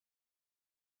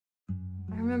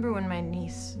remember when my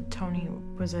niece, Tony,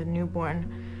 was a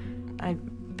newborn, I'd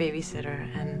babysit her,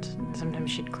 and sometimes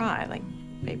she'd cry, like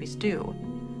babies do.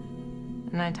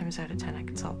 9 times out of 10, I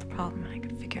could solve the problem and I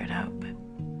could figure it out, but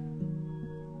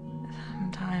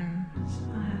sometimes,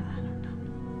 I don't know.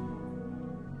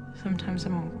 Sometimes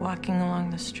I'm walking along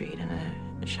the street and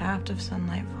a shaft of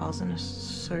sunlight falls in a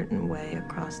certain way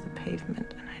across the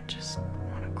pavement, and I just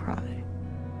want to cry.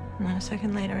 And then a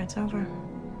second later, it's over.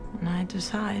 And I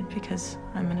decide, because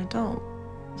I'm an adult,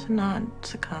 to not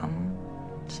succumb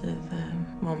to the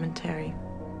momentary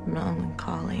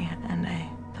melancholy, and I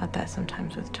thought that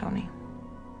sometimes with Tony.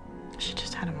 She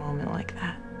just had a moment like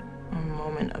that, a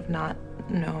moment of not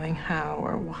knowing how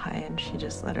or why, and she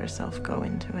just let herself go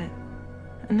into it.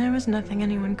 And there was nothing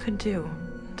anyone could do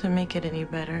to make it any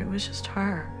better. It was just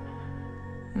her.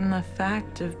 And the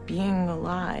fact of being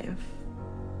alive,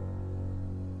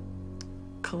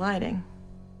 colliding.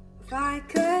 If I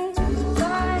could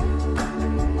fly,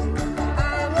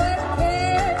 I would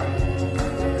care.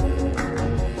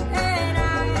 And I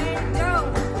know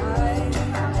I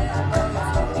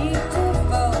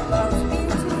beautiful, most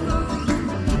beautiful.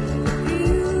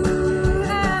 You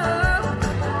have,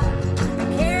 I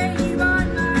carry you on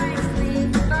my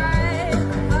sleeve. Fly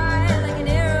like an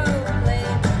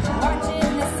aeroplane,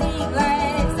 watching the sea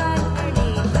glass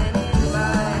underneath. And in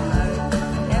my heart,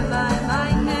 and my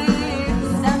mind,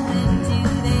 there's something to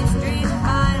this dream.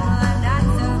 I'm not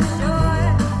so sure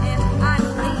if I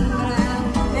believe, but I'm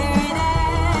very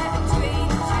there between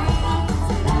trees.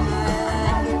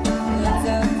 And it's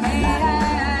okay,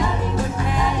 I would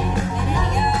pay in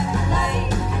any other light.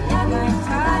 If my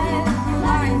time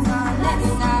lies on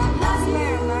this side, I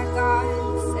swear my God,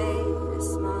 say a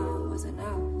smile was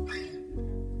enough.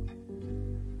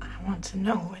 I want to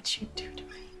know what you'd do to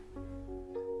me.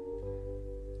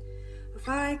 If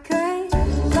I could